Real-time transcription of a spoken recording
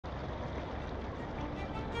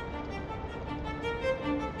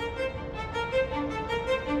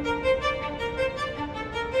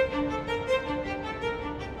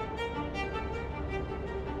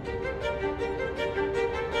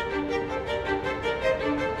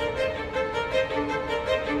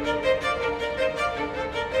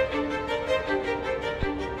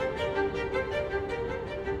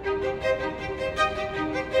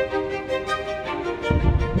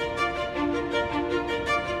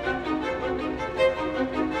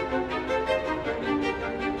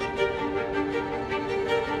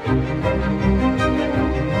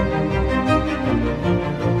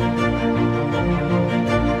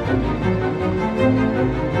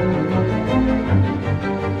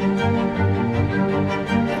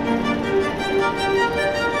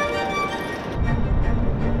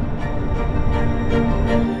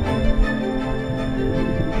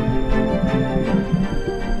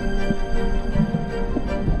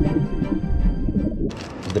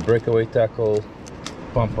The breakaway tackle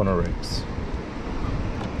Pompano rigs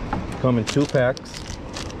come in 2 packs.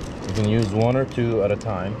 You can use 1 or 2 at a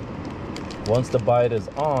time. Once the bite is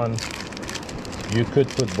on, you could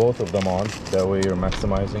put both of them on. That way you're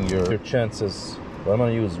maximizing your chances. But I'm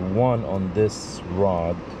going to use 1 on this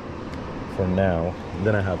rod for now.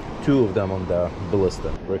 Then I have 2 of them on the ballista.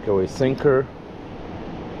 Breakaway sinker.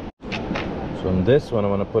 So on this one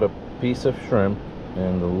I'm going to put a piece of shrimp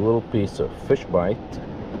and a little piece of fish bite.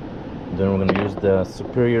 Then we're going to use the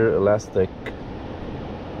superior elastic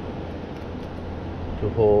to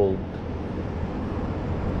hold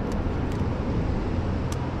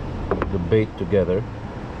the bait together.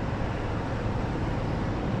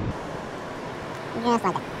 Just like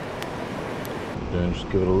that. Then just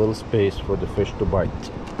give it a little space for the fish to bite.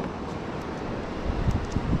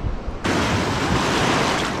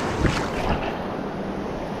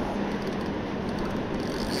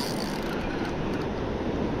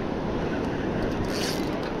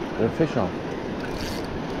 Get a fish on.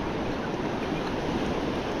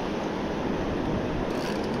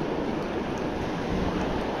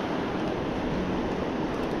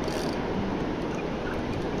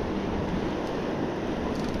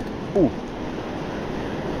 Ooh,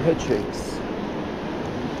 head shakes.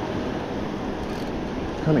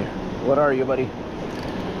 Come here. What are you, buddy?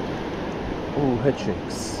 Ooh, head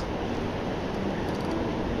shakes.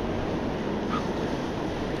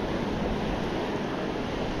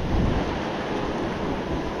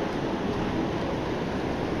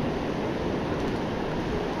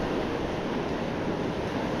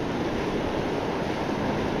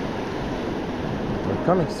 They're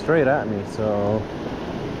coming straight at me, so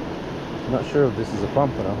I'm not sure if this is a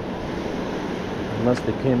Pompano, unless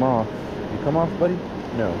they came off. You come off, buddy?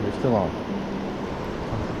 No, you're still on.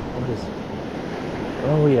 What is it?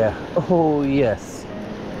 Oh yeah. Oh yes.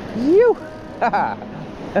 You.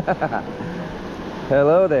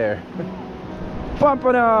 Hello there.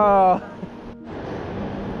 Pompano.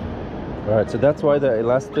 All right, so that's why the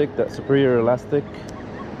elastic, that superior elastic,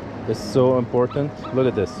 is so important. Look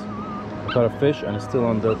at this. I caught a fish and it's still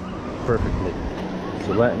on there perfectly.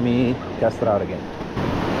 So let me cast it out again.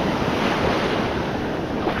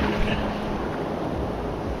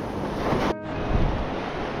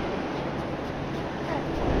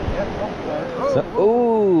 So,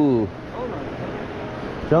 ooh!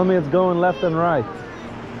 Tell me it's going left and right.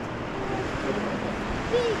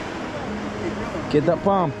 Get that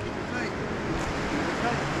pump.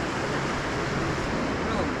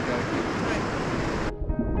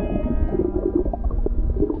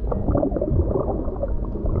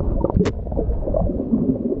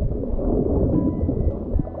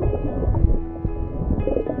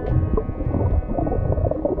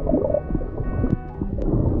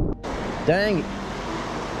 Dang it.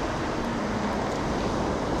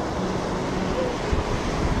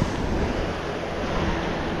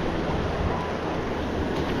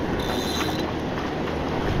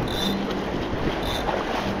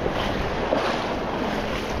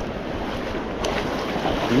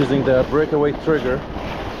 Using the breakaway trigger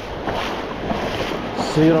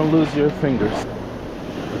so you don't lose your fingers.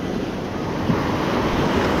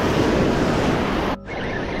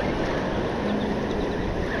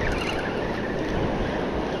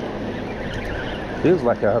 Feels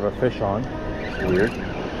like I have a fish on. It's weird.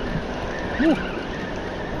 Ooh.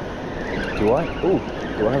 Do I? Ooh,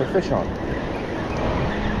 do I have a fish on?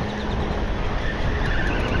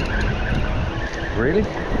 Really?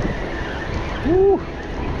 Ooh,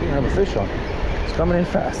 do I have a fish on? It's coming in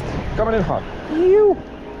fast. Coming in hot. Ew.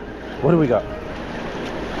 What do we got?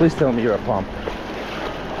 Please tell me you're a pump.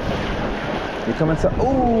 You come inside.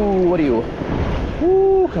 Ooh, what are you?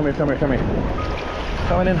 Ooh, come here, come here, come here.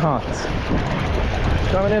 Coming in hot.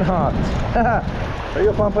 Coming in hot. Are you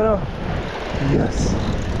a Pompano? Yes.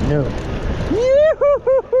 No.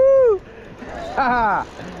 Yoo-hoo-hoo-hoo! Ha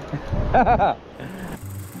ha!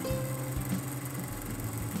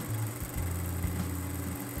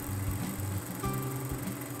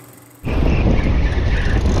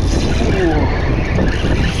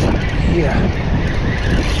 Yeah.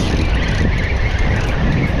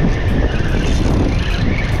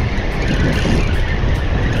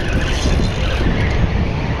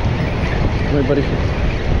 Come here, buddy.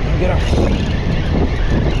 get off.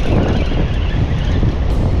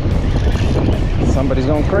 Somebody's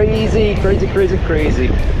going crazy, crazy, crazy, crazy.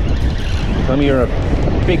 Tell me you're a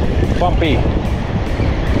big bumpy.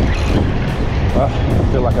 I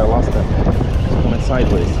feel like I lost it. Coming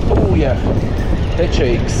sideways. Oh yeah. Head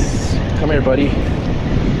shakes. Come here, buddy.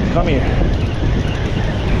 Come here.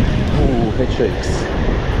 Oh, head shakes.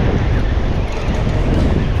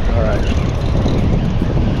 All right.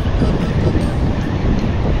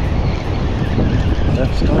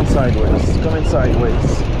 That's coming sideways. Coming sideways.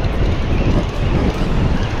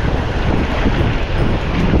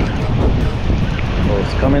 Oh,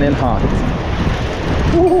 it's coming in hot.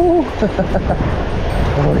 Woo!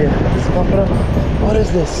 Oh yeah, this is Pompano. What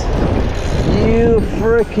is this? You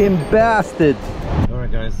freaking bastard!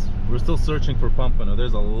 Alright guys, we're still searching for Pompano.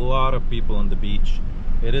 There's a lot of people on the beach.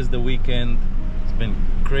 It is the weekend. It's been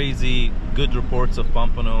crazy good reports of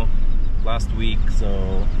Pompano last week,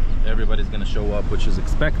 so everybody's gonna show up, which is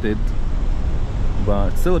expected.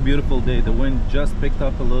 But it's still a beautiful day. The wind just picked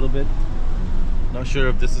up a little bit. Not sure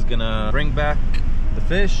if this is gonna bring back the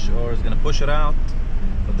fish or is gonna push it out.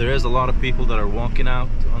 But there is a lot of people that are walking out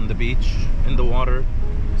on the beach in the water,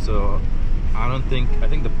 so I think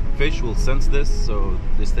the fish will sense this, so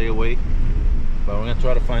they stay away. But we're gonna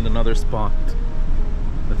try to find another spot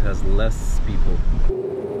that has less people.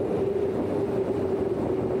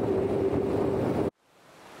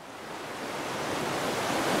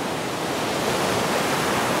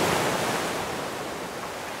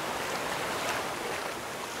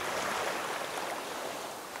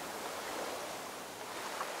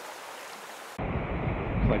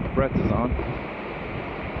 Like the breath is on.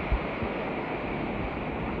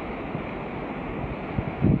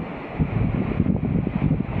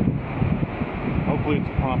 Hopefully it's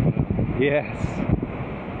Pompano. Yes.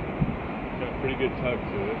 Got a pretty good tug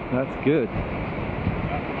to it. That's good.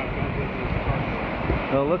 After my friend does this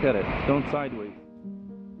cargo. Oh, look at it. It's going sideways.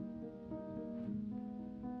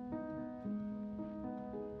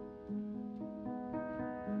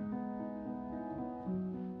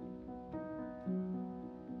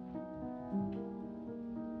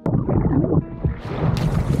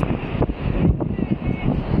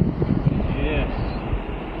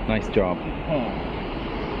 Nice job.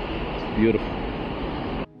 It's beautiful.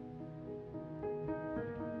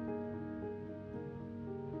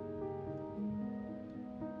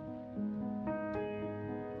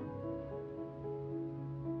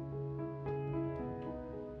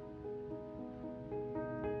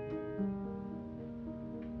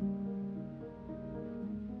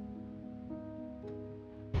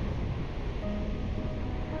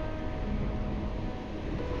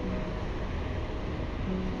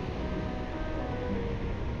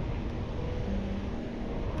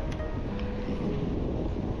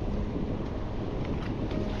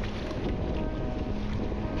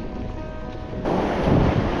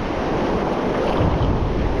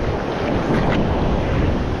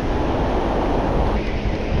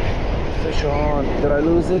 On. Did I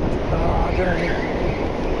lose it? Oh, get her here.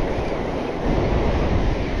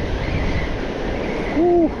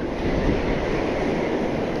 Woo.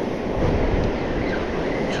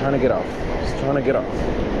 Trying to get off. Just trying to get off.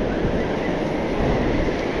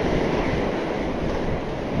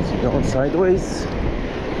 Is he going sideways?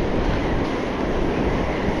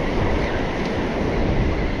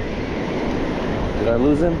 Did I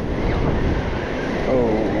lose him?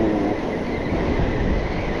 Oh.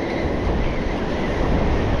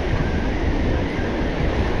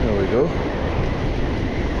 Go.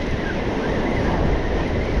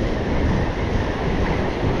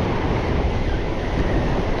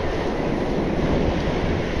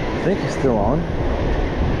 I think he's still on.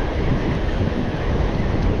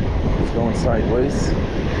 He's going sideways.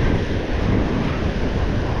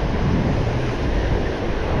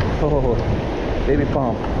 Oh, baby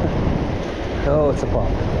pomp. Oh, it's a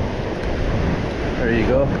pomp. There you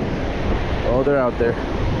go. Oh, they're out there.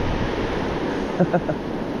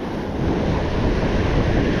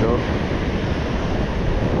 There you go.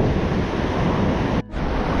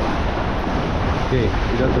 Okay,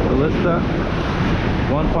 we got the ballista,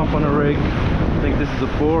 one pump on a rig. I think this is a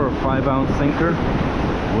 4 or 5 ounce sinker.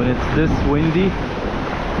 When it's this windy,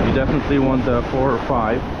 you definitely want the 4 or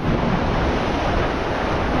 5.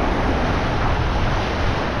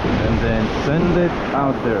 And then send it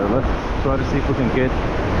out there. Let's try to see if we can get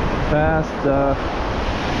past the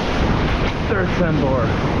third sandbar.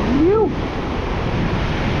 Whew.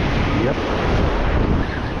 Yep.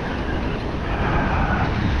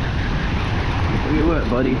 Where you at,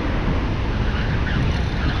 buddy?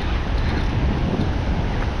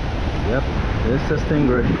 Yep, it's a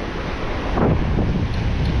stingray.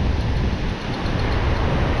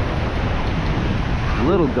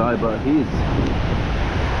 Little guy, but he's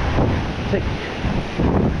thick.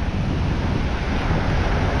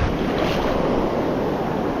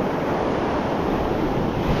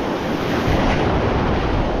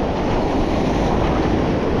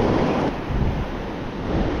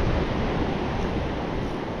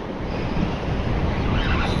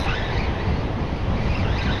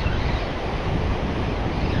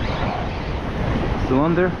 Still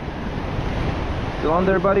under? Still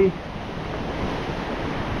under, buddy?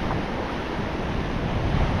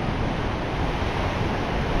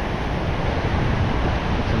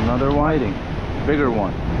 It's another whiting. Bigger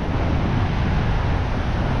one.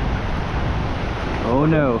 Oh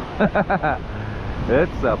no.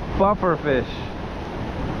 It's a puffer fish.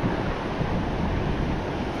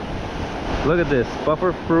 Look at this.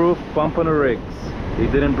 Puffer proof Pompano rigs. He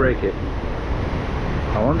didn't break it.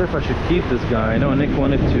 I wonder if I should keep this guy. I know Nick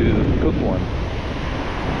wanted to cook one.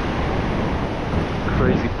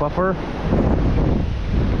 Crazy puffer.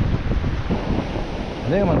 I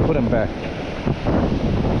think I'm gonna put him back.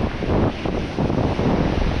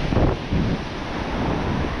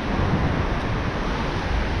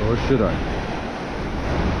 Or should I?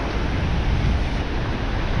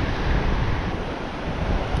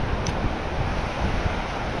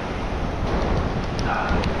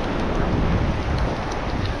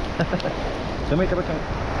 Come here. I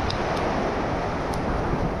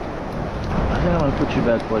think I'm gonna put you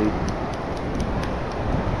back, buddy.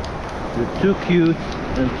 You're too cute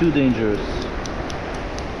and too dangerous.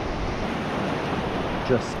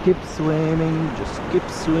 Just keep swimming, just keep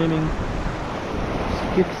swimming,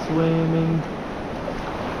 just keep swimming.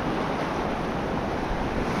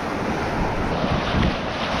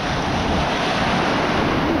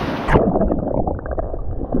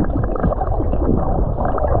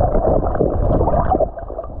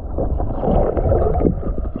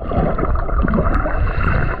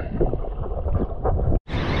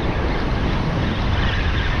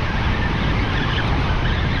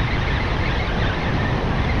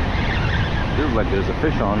 Feels like there's a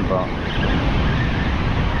fish on, but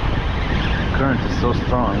the current is so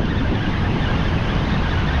strong.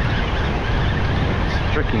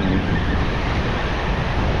 It's tricking me.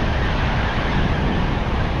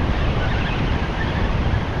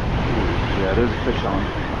 Yeah, there's a fish on.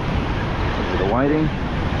 Is it a whiting?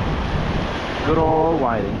 Good old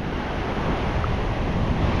whiting.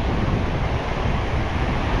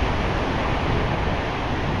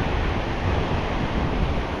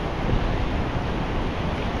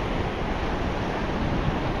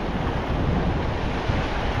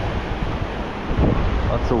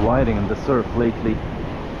 Lots of whiting in the surf lately.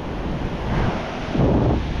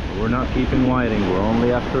 We're not keeping whiting, we're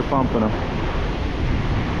only after Pompano.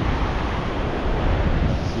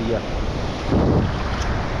 See ya.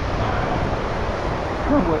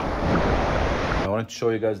 I wanted to show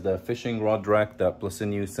you guys the fishing rod rack that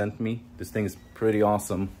Placineau sent me. This thing is pretty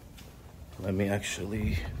awesome. Let me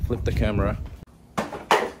actually flip the camera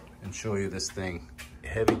and show you this thing.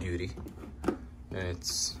 Heavy duty. And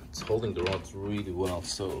it's holding the rods really well.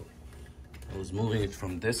 So I was moving it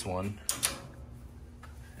from this one,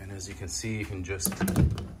 and as you can see, you can just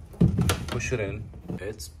push it in.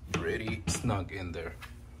 It's pretty snug in there.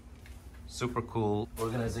 Super cool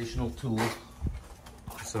organizational tool.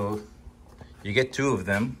 So you get 2 of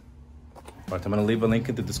them. But I'm gonna leave a link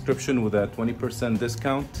in the description with a 20%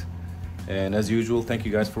 discount. And as usual, thank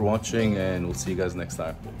you guys for watching, and we'll see you guys next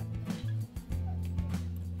time.